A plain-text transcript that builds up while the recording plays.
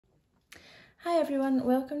Hi everyone,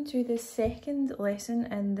 welcome to the second lesson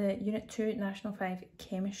in the Unit 2 National 5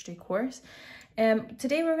 Chemistry course.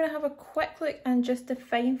 Today we're going to have a quick look and just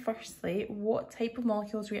define firstly what type of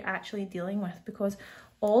molecules we're actually dealing with, because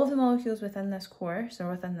all of the molecules within this course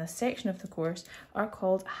or within this section of the course are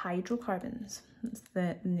called hydrocarbons. That's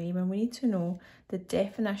the name, and we need to know the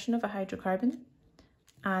definition of a hydrocarbon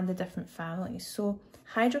and the different families. So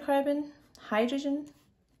hydrocarbon, hydrogen,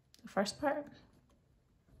 the first part.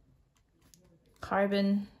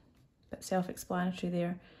 Carbon, bit self-explanatory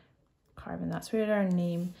there. Carbon, that's where our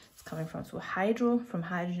name is coming from. So hydro from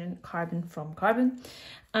hydrogen, carbon from carbon.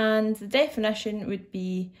 And the definition would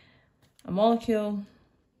be a molecule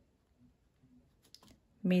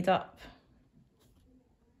made up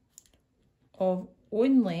of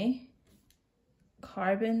only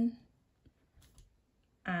carbon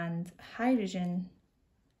and hydrogen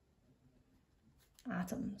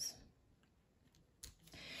atoms.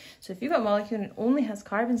 So if you've got a molecule and it only has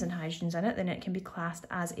carbons and hydrogens in it, then it can be classed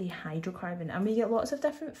as a hydrocarbon. And we get lots of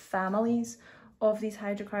different families of these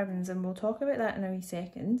hydrocarbons, and we'll talk about that in a wee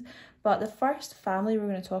second. But the first family we're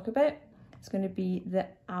going to talk about is going to be the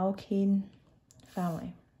alkane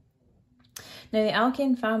family. Now the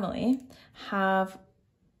alkane family have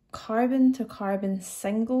carbon to carbon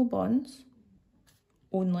single bonds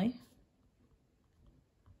only.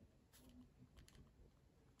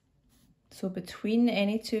 So between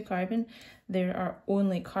any two carbon, there are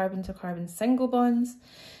only carbon to carbon single bonds,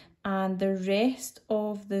 and the rest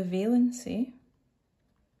of the valency,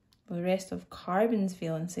 the rest of carbon's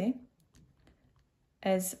valency,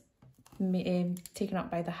 is taken up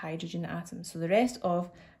by the hydrogen atom. So the rest of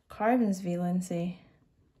carbon's valency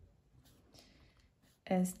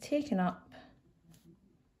is taken up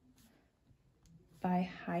by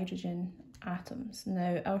hydrogen atoms.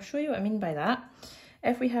 Now I'll show you what I mean by that.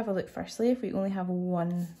 If we have a look firstly, if we only have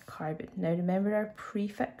one carbon. Now remember our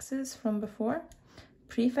prefixes from before?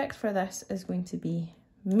 Prefix for this is going to be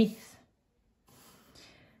meth.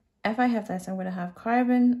 If I have this, I'm going to have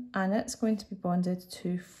carbon and it's going to be bonded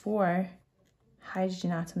to 4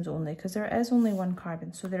 hydrogen atoms only, because there is only one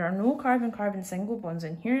carbon. So there are no carbon-carbon single bonds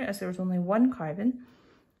in here as there's only one carbon.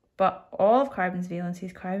 But all of carbon's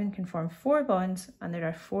valencies, carbon can form 4 bonds, and there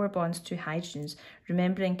are 4 bonds to hydrogens.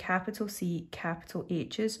 Remembering capital C, capital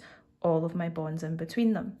H's, all of my bonds in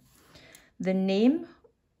between them. The name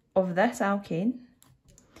of this alkane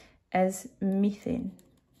is methane.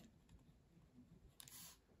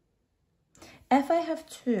 If I have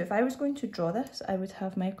 2, if I was going to draw this, I would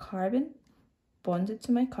have my carbon bonded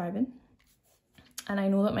to my carbon. And I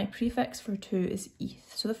know that my prefix for 2 is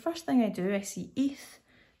eth. So the first thing I do, I see eth,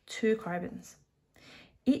 2 carbons.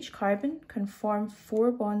 Each carbon can form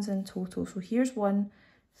 4 bonds in total. So here's 1,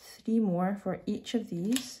 3 more for each of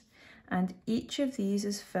these, and each of these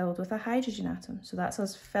is filled with a hydrogen atom. So that's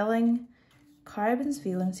us filling carbon's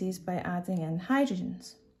valencies by adding in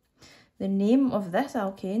hydrogens. The name of this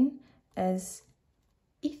alkane is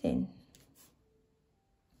ethane.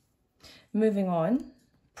 Moving on,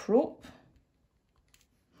 prop.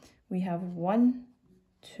 We have 1,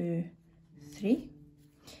 2, 3.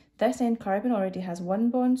 This end carbon already has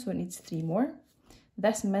 1 bond, so it needs 3 more.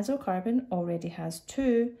 This middle carbon already has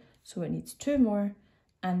 2, so it needs 2 more.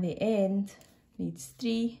 And the end needs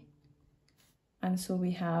 3. And so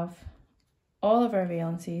we have all of our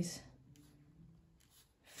valencies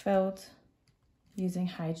filled using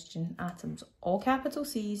hydrogen atoms. All capital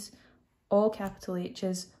C's, all capital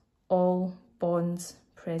H's, all bonds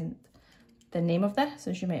present. The name of this,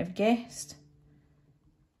 as you might have guessed,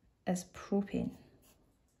 is propane.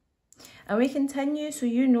 And we continue, so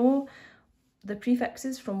you know the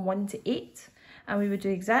prefixes from 1 to 8, and we would do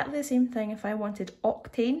exactly the same thing if I wanted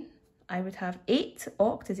octane. I would have 8,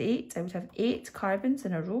 oct is 8, I would have 8 carbons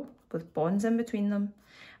in a row with bonds in between them,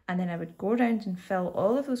 and then I would go around and fill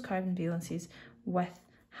all of those carbon valencies with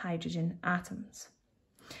hydrogen atoms.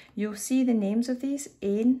 You'll see the names of these.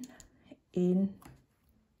 Ane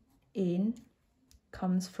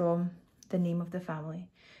comes from the name of the family.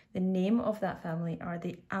 The name of that family are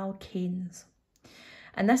the alkanes.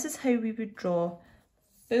 And this is how we would draw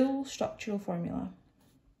full structural formula.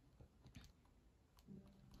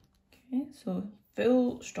 Okay, so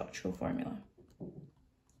full structural formula.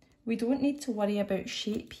 We don't need to worry about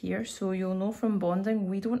shape here, so you'll know from bonding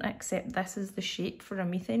we don't accept this as the shape for a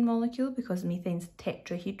methane molecule because methane's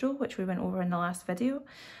tetrahedral, which we went over in the last video.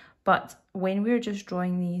 But when we're just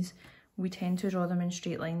drawing these, we tend to draw them in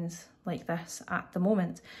straight lines like this at the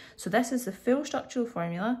moment. So this is the full structural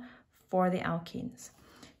formula for the alkanes.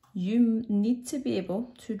 You need to be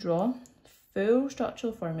able to draw full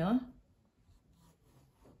structural formula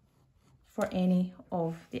for any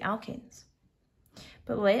of the alkanes.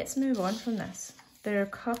 But let's move on from this. There are a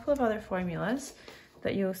couple of other formulas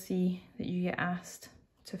that you'll see that you get asked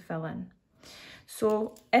to fill in.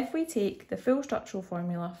 So if we take the full structural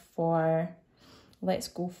formula for, let's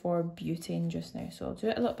go for butane just now. So I'll do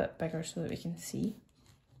it a little bit bigger so that we can see.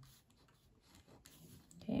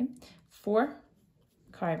 Okay, 4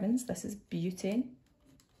 carbons, this is butane.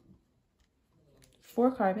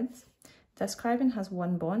 4 carbons. This carbon has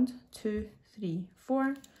 1 bond, 2, 3,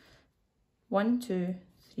 4. 1, 2,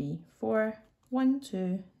 3, 4. 1,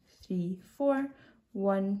 2, 3, 4.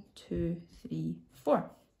 1, 2, 3, 4. I'm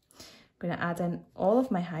going to add in all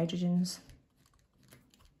of my hydrogens.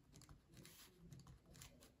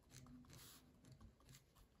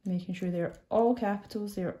 Making sure they're all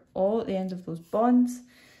capitals, they're all at the end of those bonds,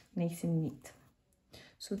 nice and neat.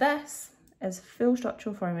 So this is full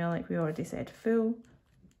structural formula, like we already said, full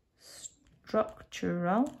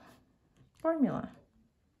structural formula.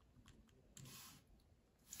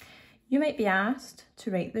 You might be asked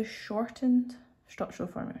to write the shortened structural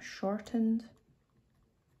formula, shortened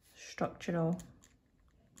structural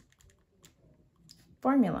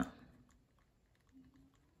formula.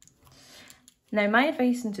 Now, my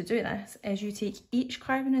advice to do this is you take each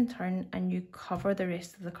carbon in turn and you cover the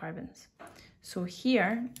rest of the carbons. So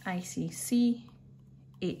here I see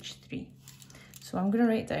CH3. So I'm going to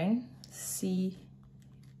write down CH3.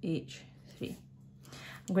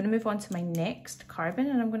 I'm going to move on to my next carbon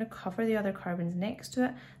and I'm going to cover the other carbons next to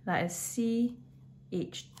it. That is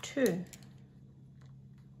CH2.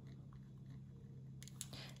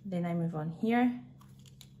 Then I move on here,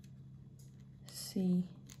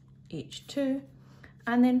 CH2,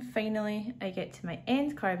 and then finally I get to my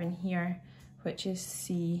end carbon here, which is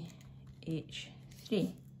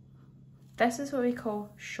CH3. This is what we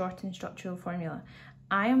call shortened structural formula.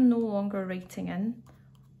 I am no longer writing in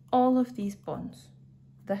all of these bonds.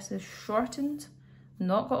 This is shortened,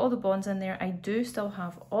 not got all the bonds in there. I do still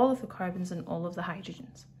have all of the carbons and all of the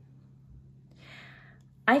hydrogens.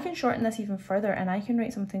 I can shorten this even further and I can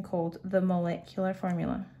write something called the molecular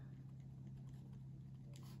formula.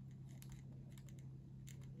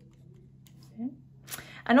 Okay.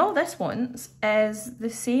 And all this wants is the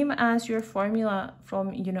same as your formula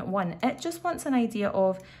from Unit 1. It just wants an idea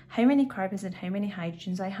of how many carbons and how many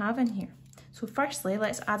hydrogens I have in here. So firstly,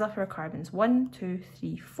 let's add up our carbons. 1, 2,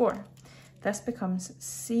 3, 4. This becomes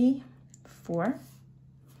C4.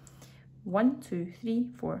 1, 2, 3,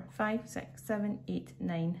 4, 5, 6, 7, 8,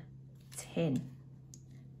 9, 10.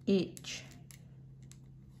 H10.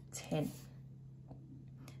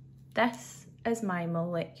 This is my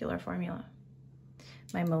molecular formula.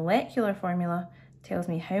 My molecular formula tells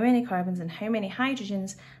me how many carbons and how many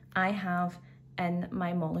hydrogens I have in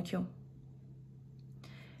my molecule.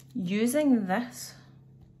 Using this,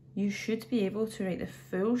 you should be able to write the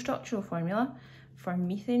full structural formula for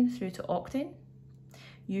methane through to octane.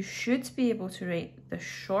 You should be able to write the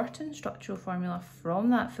shortened structural formula from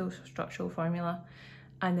that full structural formula,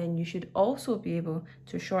 and then you should also be able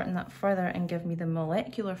to shorten that further and give me the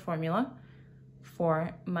molecular formula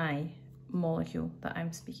for my molecule that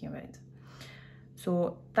I'm speaking about.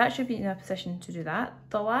 So that should be in a position to do that.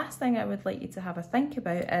 The last thing I would like you to have a think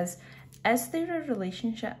about is there a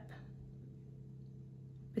relationship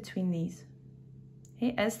between these?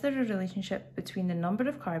 Okay, is there a relationship between the number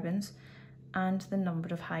of carbons and the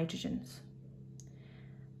number of hydrogens?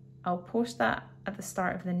 I'll post that at the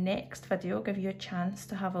start of the next video, give you a chance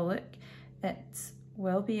to have a look. It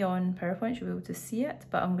will be on PowerPoint, you'll be able to see it,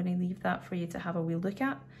 but I'm going to leave that for you to have a wee look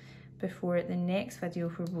at before the next video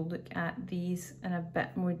where we'll look at these in a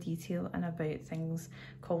bit more detail and about things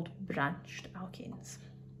called branched alkanes.